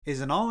Is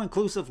an all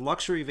inclusive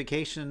luxury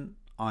vacation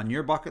on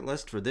your bucket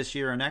list for this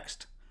year or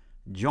next?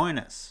 Join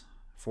us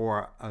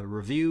for a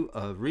review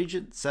of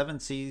Regent Seven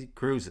Seas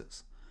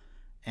Cruises.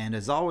 And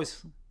as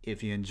always,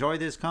 if you enjoy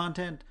this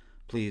content,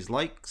 please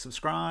like,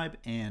 subscribe,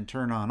 and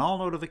turn on all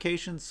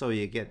notifications so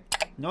you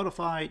get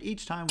notified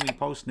each time we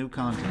post new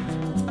content.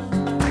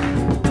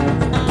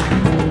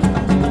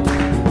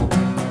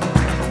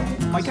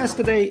 My guest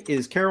today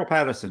is Carol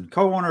Patterson,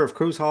 co-owner of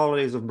Cruise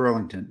Holidays of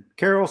Burlington.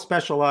 Carol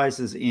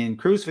specializes in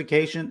cruise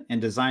vacation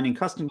and designing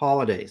custom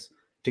holidays.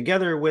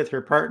 Together with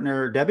her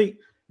partner, Debbie,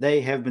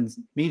 they have been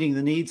meeting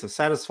the needs of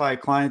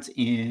satisfied clients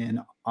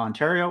in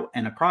Ontario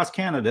and across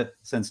Canada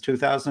since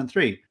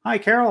 2003. Hi,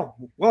 Carol.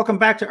 Welcome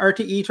back to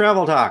RTE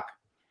Travel Talk.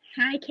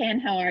 Hi, Ken.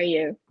 How are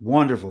you?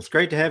 Wonderful. It's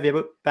great to have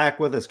you back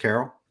with us,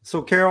 Carol.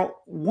 So, Carol,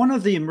 one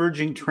of the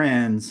emerging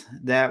trends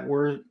that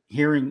we're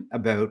hearing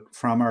about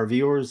from our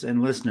viewers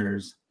and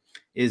listeners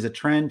is a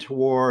trend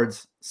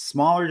towards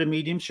smaller to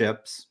medium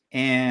ships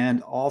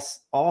and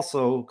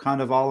also kind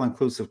of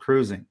all-inclusive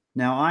cruising.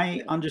 Now,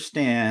 I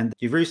understand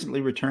you've recently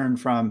returned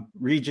from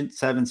Regent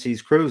Seven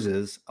Seas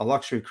Cruises, a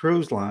luxury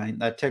cruise line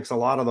that ticks a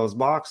lot of those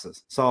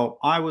boxes. So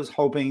I was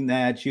hoping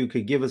that you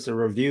could give us a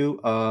review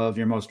of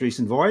your most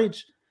recent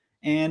voyage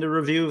and a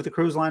review of the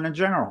cruise line in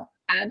general.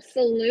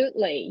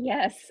 Absolutely.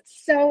 Yes.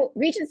 So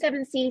Regent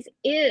Seven Seas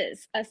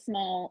is a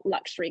small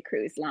luxury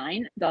cruise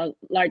line. The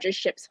largest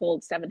ships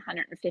hold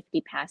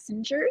 750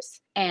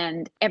 passengers,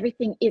 and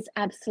everything is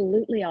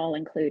absolutely all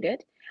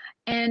included.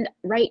 And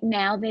right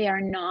now they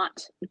are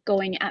not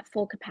going at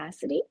full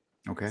capacity.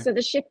 Okay. So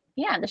the ship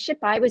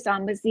I was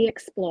on was the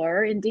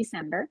Explorer in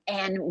December,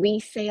 and we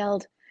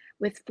sailed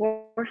with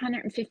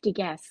 450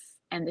 guests,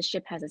 and the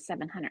ship has a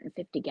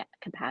 750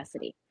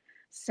 capacity.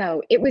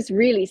 So it was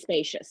really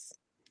spacious.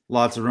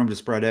 Lots of room to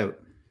spread out.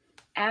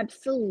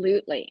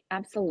 Absolutely.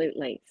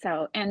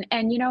 So and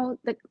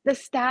the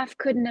staff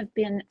couldn't have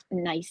been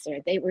nicer.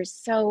 They were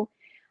so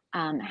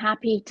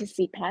happy to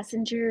see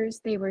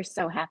passengers. They were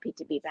so happy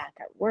to be back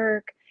at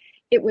work.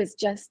 It was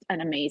just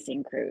an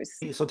amazing cruise.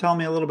 So tell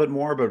me a little bit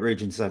more about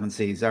Regent Seven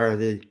Seas.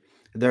 They're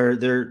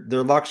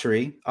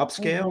luxury,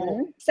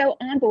 upscale? So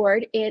on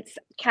board, it's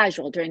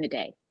casual during the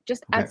day,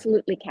 just Okay.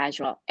 absolutely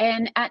casual.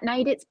 And at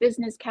night, it's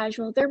business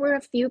casual. There were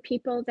a few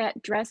people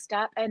that dressed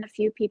up and a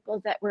few people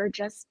that were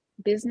just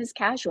business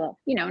casual,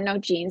 no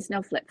jeans,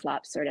 no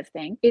flip-flops sort of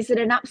thing. Is it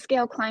an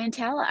upscale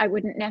clientele? I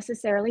wouldn't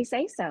necessarily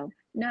say so.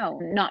 No,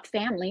 not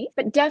family,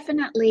 but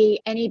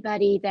definitely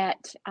anybody that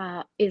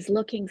is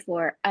looking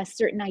for a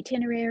certain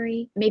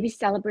itinerary, maybe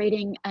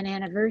celebrating an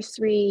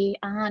anniversary,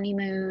 a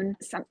honeymoon,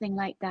 something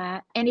like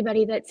that.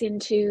 Anybody that's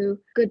into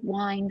good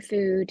wine,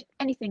 food,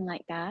 anything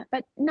like that,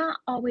 but not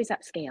always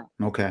upscale.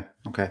 Okay.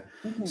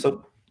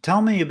 So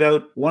tell me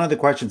about one of the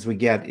questions we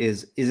get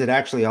is it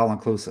actually all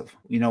inclusive?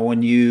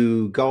 When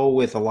you go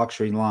with a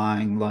luxury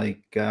line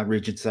like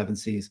Regent Seven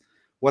Seas,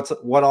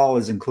 what all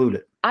is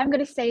included? I'm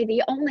going to say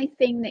the only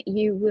thing that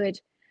you would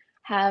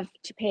have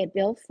to pay a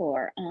bill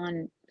for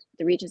on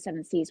the Regent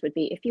Seven Seas would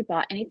be if you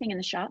bought anything in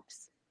the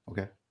shops.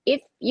 Okay.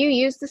 If you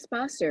use the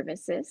spa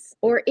services,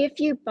 or if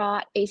you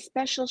bought a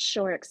special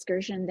shore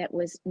excursion that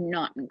was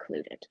not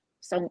included.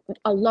 So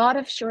a lot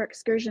of shore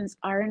excursions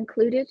are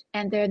included,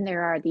 and then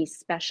there are these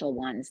special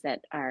ones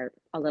that are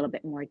a little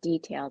bit more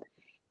detailed.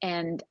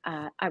 And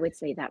I would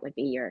say that would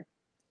be your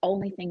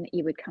only thing that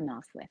you would come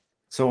off with.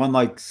 So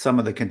unlike some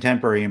of the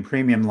contemporary and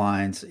premium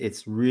lines,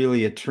 it's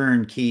really a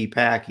turnkey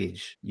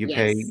package. You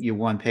pay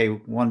Yes. pay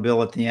one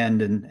bill at the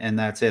end and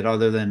that's it,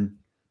 other than,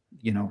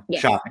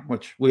 Yes. shopping,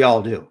 which we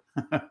all do.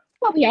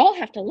 Well, we all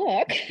have to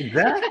look.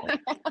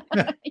 Exactly.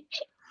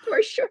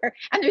 For sure.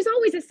 And there's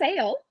always a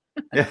sale.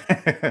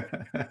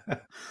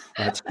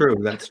 That's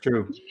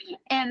true.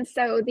 And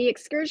so the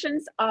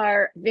excursions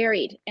are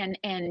varied,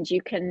 and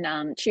you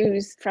can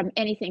choose from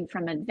anything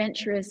from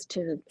adventurous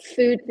to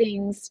food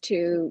things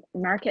to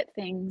market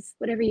things,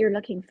 whatever you're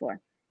looking for.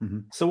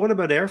 So what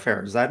about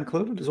airfare? Is that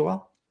included as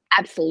well?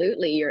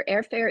 Absolutely. Your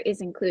airfare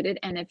is included.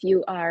 And if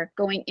you are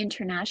going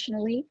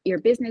internationally, your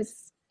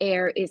business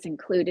air is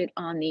included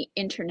on the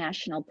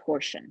international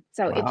portion.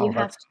 So if you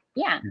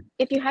Wow,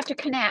 if you have to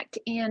connect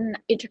in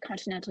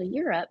intercontinental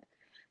Europe,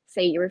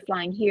 say you were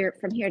flying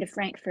from here to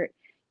Frankfurt,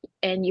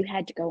 and you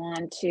had to go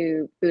on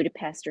to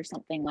Budapest or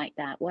something like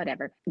that,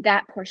 whatever,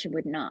 that portion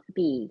would not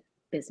be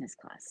business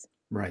class.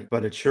 right.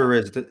 But it sure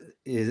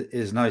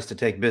is nice to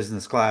take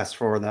business class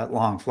for that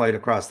long flight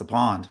across the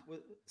pond.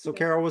 So,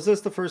 Carol, was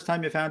this the first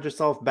time you found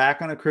yourself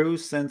back on a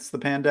cruise since the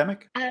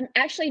pandemic?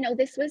 Actually, no,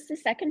 this was the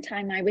second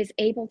time I was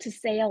able to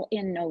sail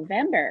in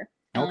November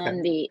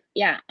Okay.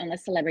 on the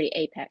Celebrity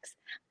Apex.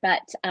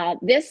 But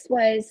this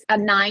was a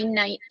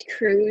 9-night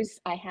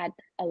cruise. I had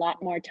a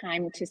lot more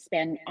time to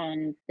spend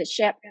on the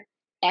ship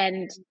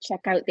and check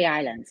out the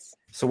islands.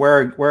 So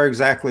where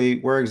exactly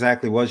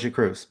was your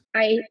cruise?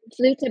 I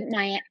flew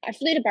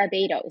to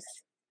Barbados.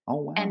 Oh,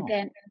 wow.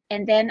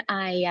 And then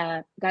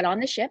I got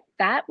on the ship.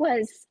 That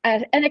was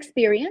an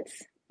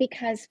experience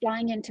because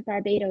flying into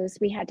Barbados,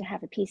 we had to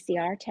have a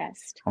PCR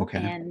test. Okay.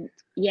 And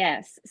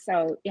yes,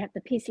 so you have the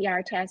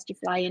PCR test, you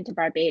fly into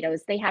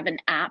Barbados. They have an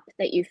app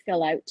that you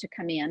fill out to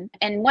come in.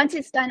 And once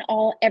it's done,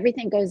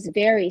 everything goes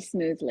very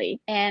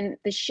smoothly. And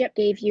the ship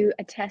gave you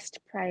a test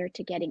prior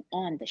to getting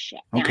on the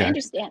ship. Now, Okay.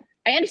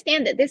 I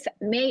understand that this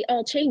may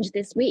all change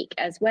this week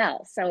as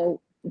well.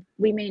 So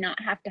we may not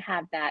have to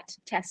have that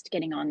test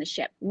getting on the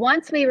ship.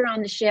 Once we were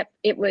on the ship,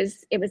 it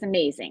was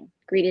amazing.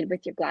 Greeted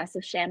with your glass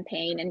of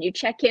champagne, and you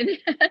check in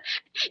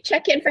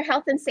for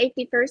health and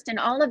safety first, and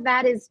all of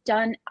that is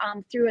done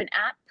through an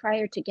app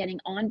prior to getting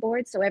on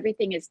board, so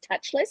everything is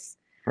touchless.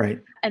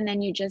 Right. And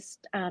then you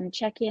just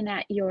check in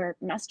at your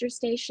muster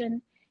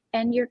station,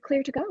 and you're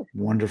clear to go.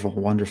 Wonderful,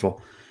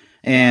 wonderful.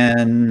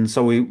 And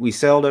so we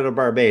sailed out of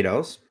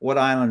Barbados. What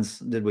islands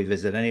did we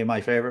visit? Any of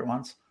my favorite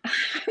ones?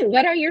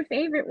 What are your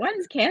favorite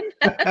ones, Ken?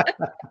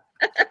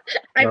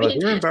 Well, if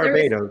you're in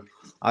Barbados,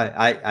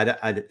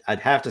 I'd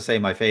have to say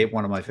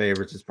one of my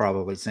favorites is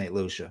probably St.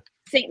 Lucia.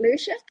 St.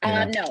 Lucia?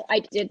 Yeah. No, I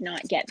did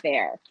not get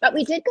there. But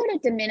we did go to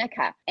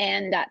Dominica,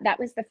 and that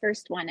was the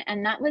first one.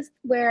 And that was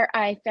where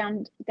I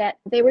found that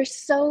they were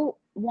so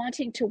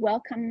wanting to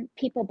welcome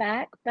people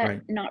back, but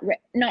Right.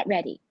 not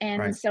ready.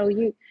 And Right. so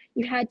you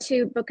had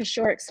to book a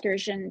shore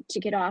excursion to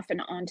get off and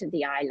onto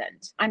the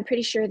island. I'm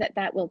pretty sure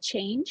that will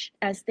change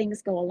as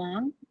things go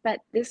along,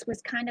 but this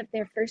was kind of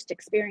their first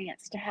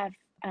experience to have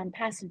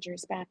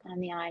passengers back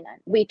on the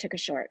island. We took a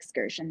shore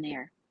excursion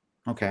there.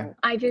 Okay. So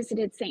I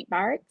visited St.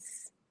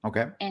 Bart's,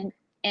 Okay. and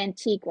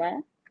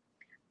Antigua,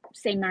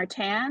 Saint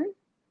Martin,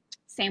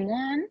 San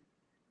Juan.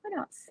 What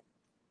else?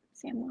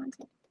 San Juan.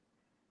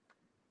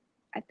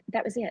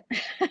 That was it.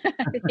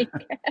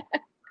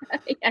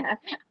 Yeah.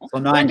 So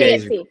 9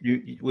 days.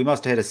 We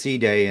must have had a sea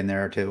day in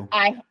there too.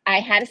 I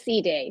had a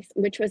sea day,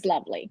 which was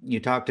lovely. You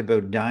talked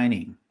about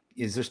dining.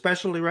 Is there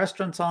specialty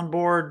restaurants on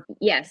board?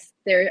 Yes,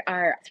 there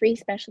are 3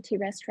 specialty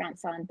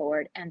restaurants on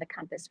board and the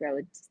Compass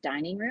Roads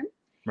dining room.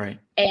 Right.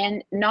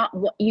 And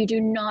you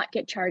do not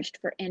get charged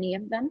for any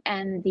of them.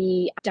 And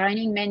the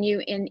dining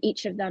menu in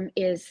each of them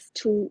is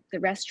to the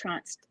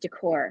restaurant's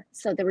decor.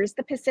 So there was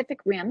the Pacific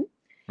Rim,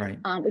 Right.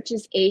 Which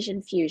is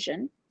Asian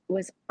fusion,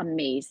 was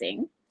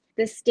amazing.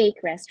 The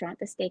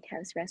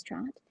steakhouse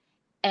restaurant,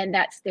 and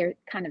that's their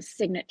kind of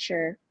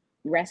signature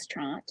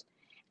restaurant,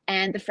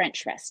 and the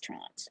French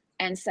restaurant.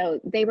 And so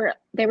they were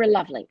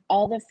lovely.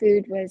 All the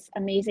food was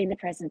amazing. The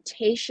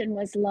presentation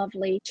was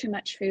lovely. Too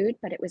much food,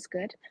 but it was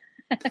good.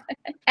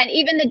 And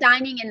even the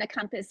dining in the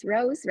Compass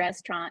Rose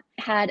restaurant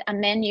had a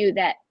menu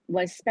that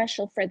was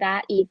special for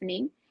that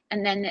evening.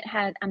 And then it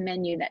had a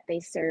menu that they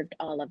served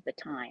all of the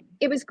time.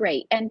 It was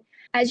great. And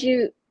as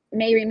you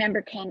may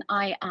remember, Ken,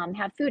 I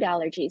have food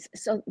allergies.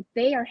 So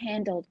they are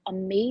handled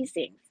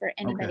amazing for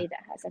anybody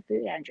that has a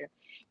food allergy.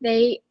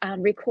 They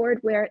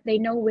record they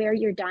know where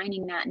you're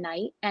dining that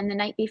night. And the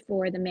night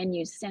before, the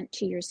menu's sent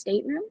to your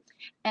stateroom.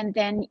 And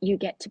then you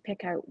get to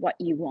pick out what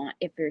you want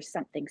if there's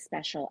something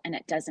special. And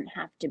it doesn't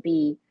have to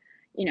be,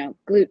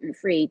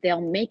 gluten-free.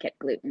 They'll make it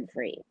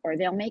gluten-free, or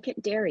they'll make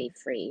it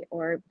dairy-free,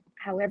 or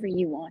however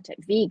you want it,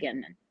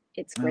 vegan.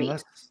 It's great. Oh,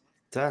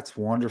 that's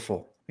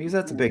wonderful. Because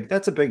that's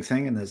a big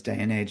thing in this day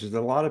and age, is that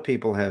a lot of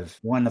people have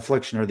one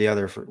affliction or the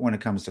other when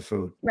it comes to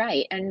food.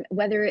 Right. And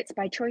whether it's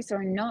by choice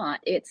or not,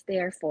 it's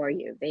there for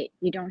you.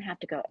 You don't have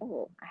to go,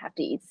 oh, I have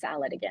to eat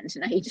salad again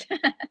tonight.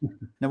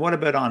 Now, what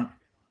about on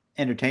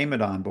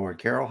entertainment on board,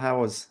 Carol? How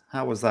was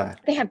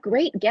that? They have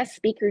great guest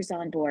speakers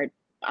on board.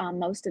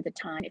 Most of the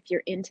time, if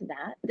you're into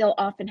that, they'll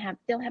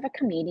have a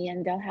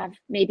comedian, they'll have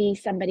maybe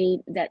somebody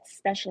that's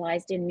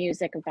specialized in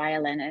music, a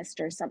violinist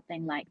or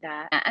something like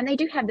that. And they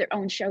do have their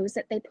own shows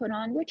that they put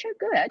on, which are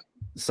good.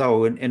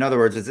 So in other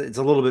words, it's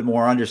a little bit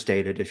more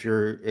understated. If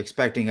you're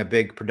expecting a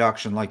big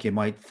production like you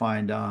might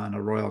find on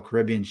a Royal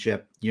Caribbean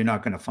ship, you're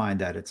not going to find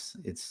that.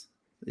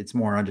 It's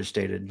more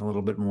understated, a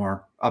little bit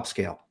more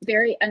upscale.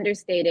 Very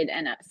understated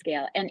and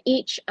upscale. And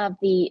each of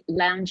the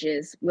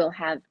lounges will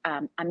have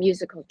a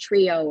musical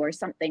trio or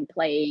something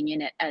playing in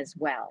it as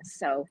well.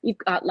 So you've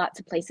got lots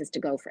of places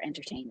to go for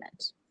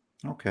entertainment.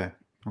 Okay.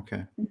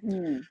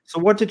 Mm-hmm. So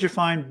what did you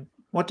find?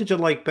 What did you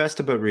like best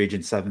about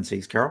Regent Seven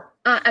Seas, Carol?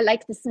 I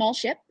liked the small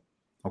ship.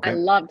 Okay.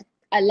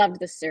 I loved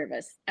the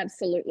service.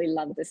 Absolutely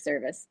loved the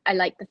service. I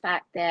liked the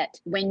fact that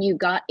when you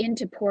got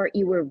into port,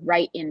 you were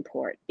right in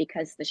port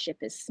because the ship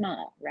is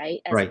small,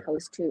 right? As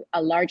opposed to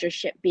a larger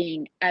ship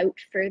being out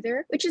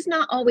further, which is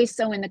not always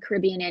so in the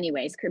Caribbean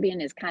anyways.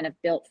 Caribbean is kind of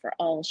built for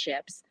all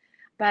ships.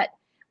 But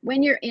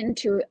when you're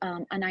into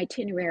an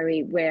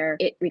itinerary where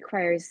it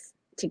requires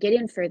to get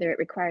in further, it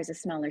requires a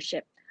smaller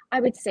ship. I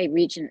would say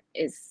Regent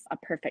is a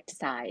perfect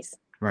size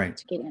to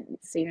get in.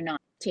 So you're not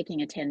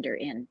taking a tender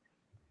in.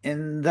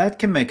 And that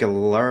can make a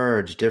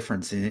large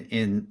difference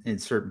in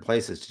certain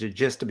places,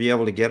 to be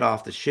able to get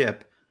off the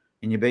ship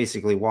and you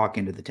basically walk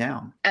into the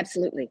town.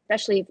 Absolutely.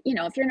 Especially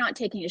if you're not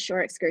taking a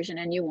shore excursion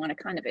and you want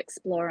to kind of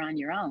explore on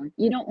your own,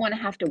 you don't want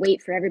to have to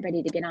wait for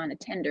everybody to get on a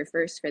tender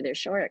first for their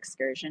shore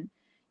excursion.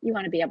 You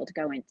want to be able to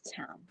go into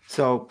town.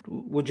 So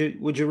would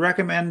you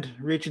recommend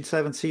Region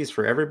Seven Seas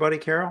for everybody,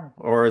 Carol?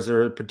 Or is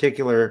there a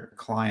particular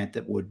client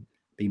that would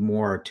be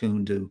more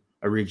attuned to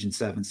a Region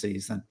Seven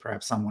Seas than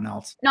perhaps someone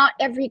else? Not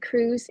every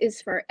cruise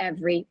is for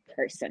every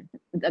person.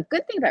 The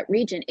good thing about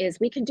Regent is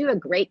we can do a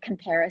great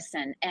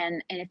comparison.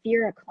 And if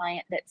you're a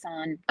client that's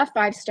on a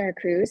 5-star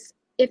cruise,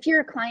 if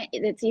you're a client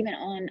that's even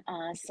on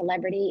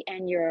Celebrity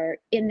and you're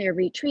in their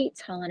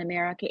retreats, Holland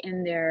America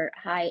in their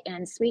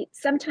high-end suite,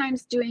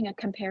 sometimes doing a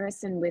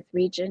comparison with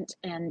Regent,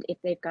 and if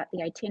they've got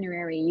the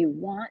itinerary you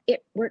want,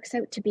 it works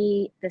out to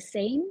be the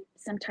same,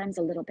 sometimes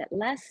a little bit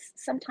less,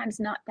 sometimes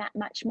not that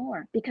much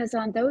more. Because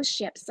on those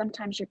ships,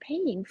 sometimes you're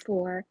paying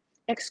for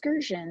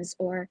excursions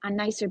or a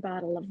nicer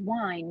bottle of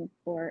wine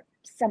or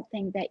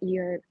something that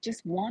you're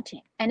just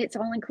wanting, and it's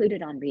all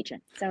included on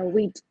Regent. So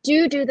we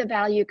do the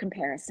value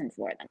comparison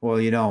for them.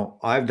 Well,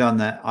 I've done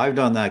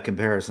that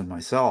comparison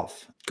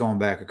myself, going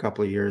back a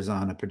couple of years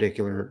on a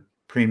particular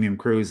premium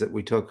cruise that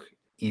we took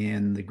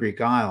in the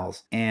Greek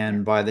Isles.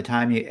 And by the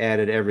time you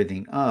added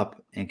everything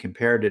up and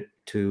compared it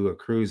to a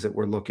cruise that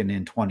we're looking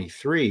in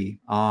 23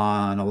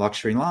 on a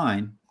luxury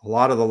line, a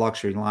lot of the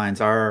luxury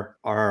lines are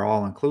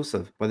all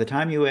inclusive. By the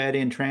time you add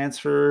in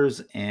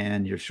transfers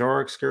and your shore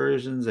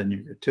excursions and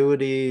your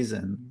gratuities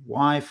and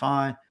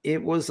Wi-Fi,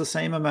 it was the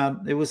same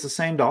amount. It was the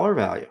same dollar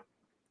value.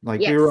 Like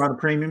we were on a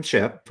premium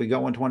ship. If we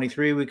go in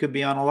 23, we could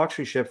be on a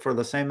luxury ship for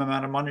the same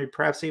amount of money,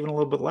 perhaps even a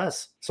little bit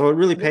less. So it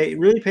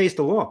really pays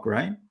to look,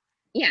 right?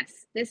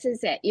 Yes, this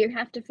is it. You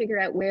have to figure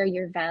out where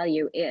your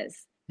value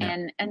is.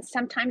 Yeah. And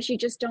sometimes you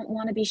just don't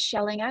want to be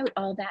shelling out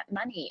all that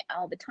money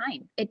all the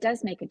time. It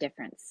does make a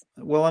difference.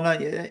 Well,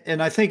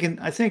 I think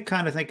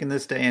in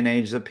this day and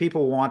age that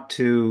people want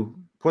to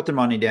put their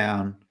money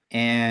down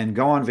and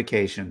go on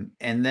vacation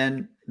and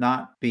then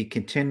not be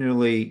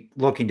continually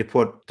looking to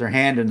put their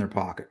hand in their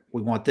pocket.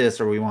 We want this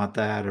or we want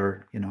that,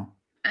 or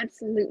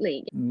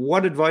Absolutely.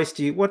 What advice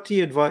do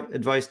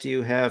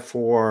you have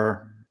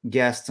for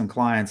guests and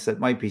clients that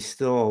might be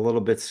still a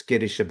little bit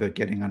skittish about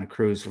getting on a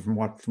cruise from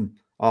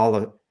all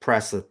the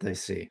press that they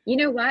see? You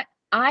know what?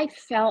 I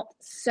felt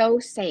so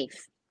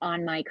safe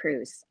on my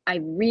cruise. I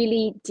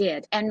really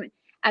did. And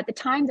at the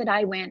time that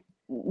I went,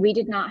 we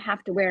did not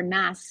have to wear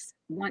masks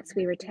once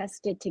we were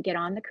tested to get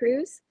on the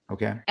cruise.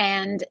 Okay.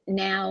 And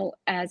now,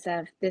 as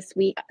of this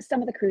week,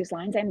 some of the cruise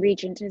lines, and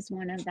Regent is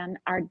one of them,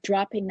 are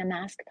dropping the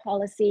mask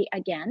policy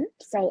again.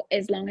 So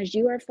as long as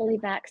you are fully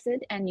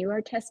vaccinated and you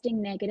are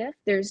testing negative,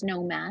 there's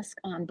no mask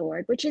on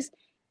board,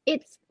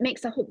 it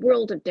makes a whole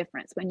world of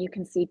difference when you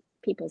can see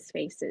people's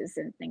faces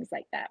and things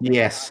like that.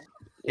 Yes.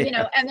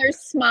 And there's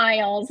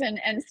smiles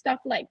and stuff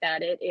like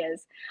that.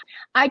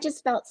 I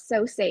just felt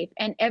so safe.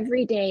 And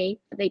every day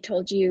they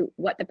told you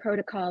what the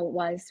protocol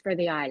was for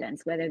the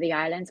islands, whether the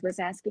islands was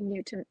asking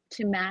you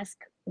to mask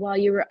while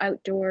you were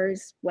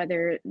outdoors,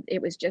 whether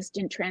it was just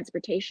in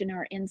transportation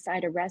or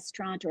inside a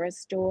restaurant or a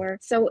store.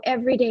 So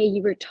every day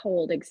you were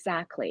told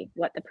exactly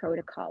what the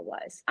protocol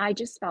was. I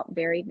just felt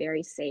very,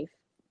 very safe,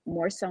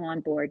 more so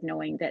on board,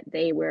 knowing that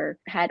they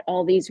had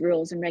all these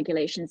rules and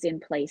regulations in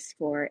place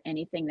for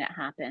anything that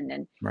happened,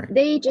 and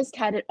They just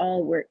had it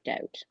all worked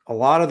out. A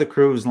lot of the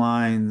cruise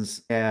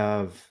lines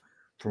have,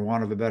 for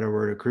want of a better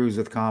word, a cruise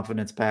with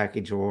confidence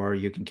package, or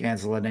you can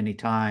cancel at any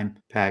time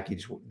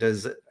package.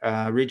 Does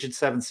Regent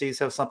Seven Seas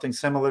have something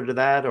similar to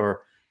that,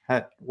 or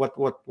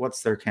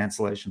what's their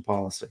cancellation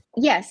policy?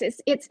 Yes,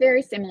 it's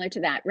very similar to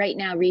that. Right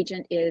now,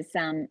 Regent is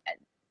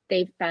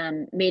they've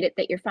made it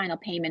that your final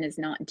payment is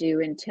not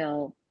due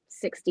until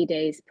 60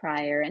 days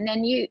prior, and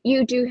then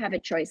you do have a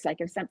choice.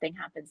 Like if something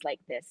happens like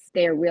this,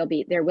 they're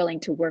willing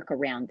to work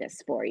around this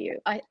for you.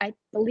 I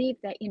believe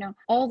that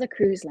all the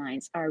cruise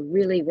lines are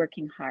really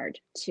working hard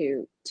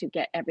to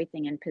get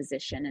everything in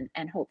position,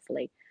 and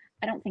hopefully,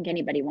 I don't think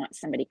anybody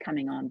wants somebody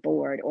coming on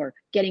board or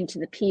getting to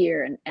the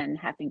pier and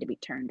having to be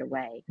turned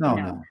away.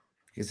 No,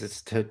 because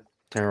it's a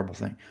terrible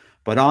thing.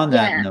 But on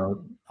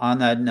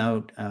that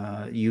note,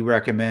 you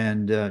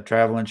recommend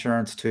travel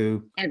insurance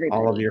to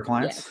everybody, all of your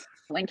clients? Yes.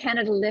 When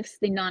Canada lifts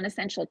the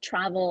non-essential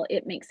travel,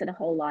 it makes it a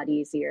whole lot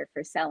easier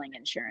for selling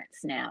insurance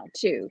now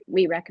too.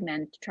 We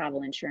recommend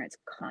travel insurance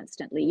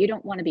constantly. You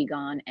don't want to be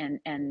gone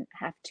and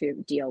have to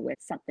deal with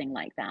something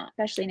like that,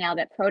 especially now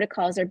that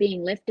protocols are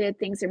being lifted.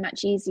 Things are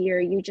much easier.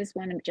 You just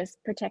want to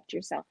just protect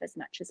yourself as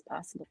much as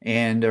possible.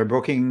 And are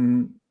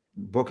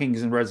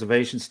bookings and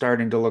reservations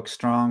starting to look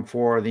strong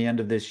for the end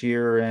of this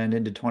year and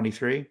into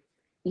 23?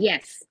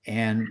 Yes.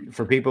 And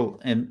for people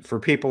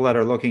that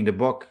are looking to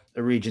book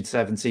a Regent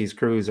Seven Seas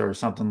cruise or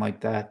something like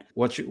that,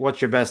 what's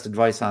your best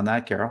advice on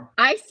that, Carol?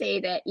 I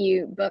say that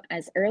you book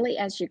as early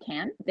as you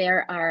can.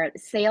 There are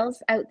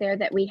sales out there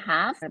that we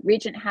have.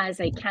 Regent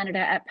has a Canada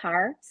at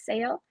Par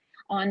sale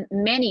on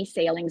many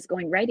sailings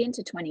going right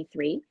into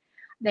 23.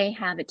 They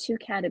have a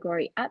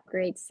 2-category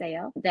upgrade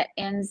sale that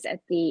ends at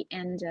the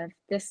end of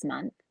this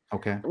month.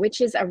 Okay.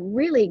 Which is a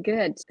really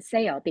good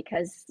sale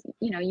because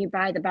you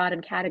buy the bottom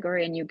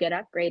category and you get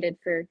upgraded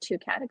for 2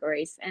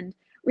 categories. And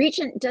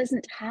Regent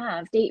doesn't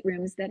have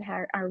staterooms that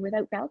are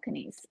without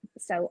balconies.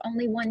 So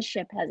only one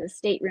ship has a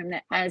stateroom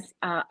that has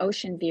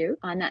ocean view,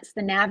 and that's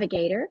the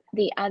Navigator.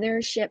 The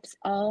other ships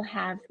all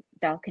have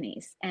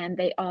balconies, and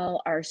they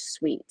all are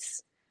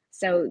suites.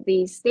 So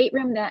the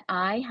stateroom that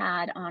I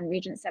had on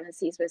Regent Seven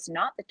Seas was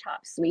not the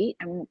top suite,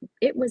 and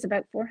it was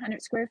about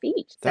 400 square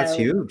feet. That's So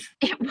huge.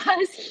 it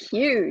was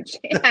huge.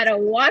 It had a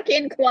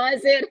walk-in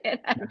closet,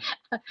 it had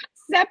a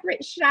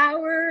separate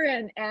shower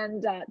and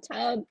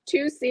tub,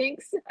 2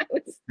 sinks.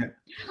 There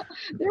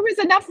was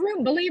enough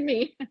room, believe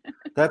me.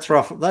 That's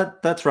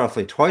that's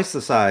roughly twice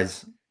the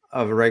size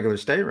of a regular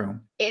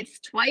stateroom. It's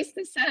twice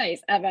the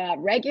size of a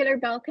regular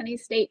balcony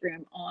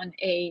stateroom on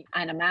a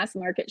mass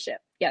market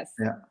ship. Yes.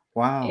 Yeah.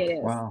 Wow. It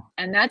is. Wow.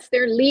 And that's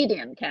their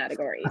lead-in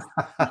categories.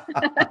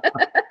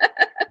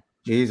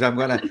 Geez, I'm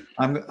gonna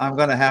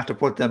have to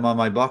put them on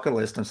my bucket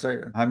list and say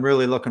I'm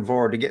really looking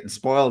forward to getting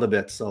spoiled a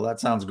bit. So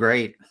that sounds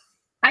great.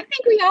 I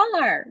think we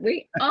all are.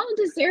 We all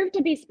deserve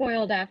to be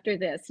spoiled after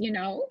this, you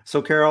know?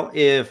 So, Carol,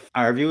 if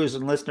our viewers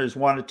and listeners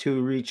wanted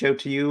to reach out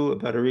to you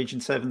about a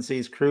Regent Seven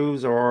Seas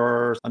cruise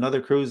or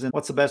another cruise,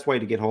 what's the best way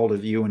to get hold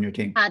of you and your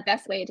team?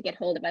 Best way to get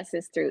hold of us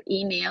is through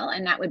email,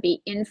 and that would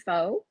be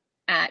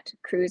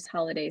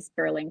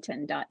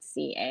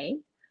info@cruiseholidaysburlington.ca.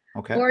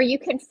 Okay. Or you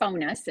can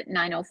phone us at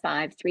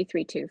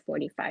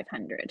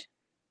 905-332-4500.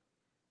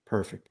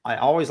 Perfect. I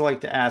always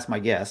like to ask my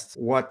guests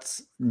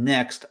what's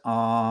next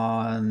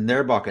on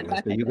their bucket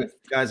list. Have you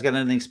guys got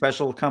anything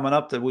special coming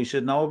up that we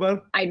should know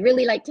about? I'd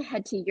really like to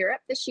head to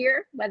Europe this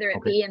year, whether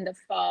it be in the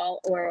fall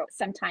or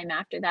sometime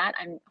after that.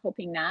 I'm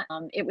hoping that.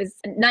 It was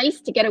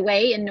nice to get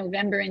away in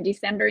November and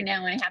December.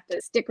 Now I have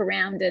to stick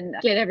around and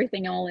get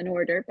everything all in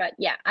order. But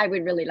yeah, I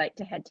would really like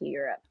to head to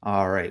Europe.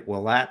 All right.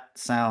 Well, that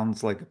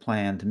sounds like a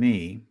plan to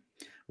me.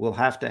 We'll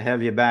have to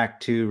have you back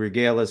to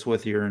regale us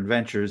with your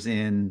adventures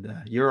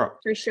in Europe.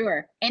 For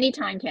sure.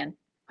 Anytime, Ken.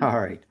 All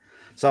right.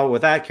 So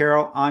with that,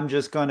 Carol, I'm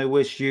just going to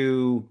wish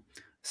you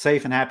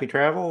safe and happy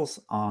travels.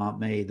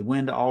 May the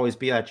wind always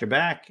be at your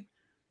back.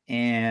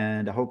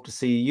 And I hope to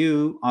see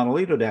you on a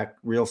Lido deck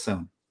real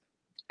soon.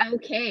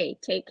 Okay.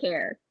 Take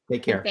care.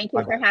 Take care. And thank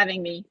you for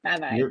having me.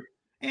 Bye-bye.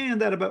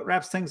 And that about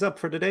wraps things up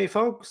for today,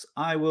 folks.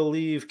 I will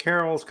leave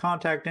Carol's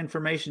contact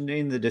information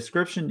in the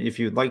description if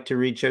you'd like to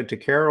reach out to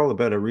Carol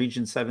about a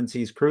Regent Seven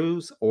Seas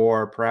cruise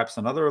or perhaps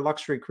another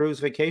luxury cruise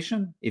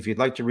vacation. If you'd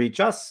like to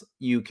reach us,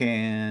 you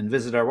can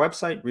visit our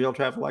website,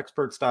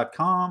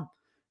 realtravelexperts.com,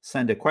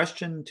 send a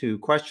question to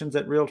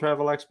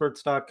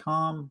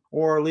questions@realtravelexperts.com,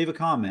 or leave a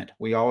comment.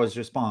 We always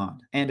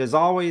respond. And as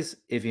always,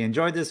 if you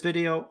enjoyed this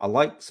video, a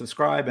like,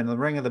 subscribe, and the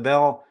ring of the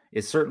bell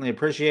is certainly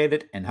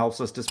appreciated and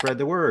helps us to spread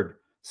the word.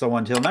 So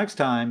until next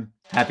time,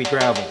 happy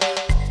travels.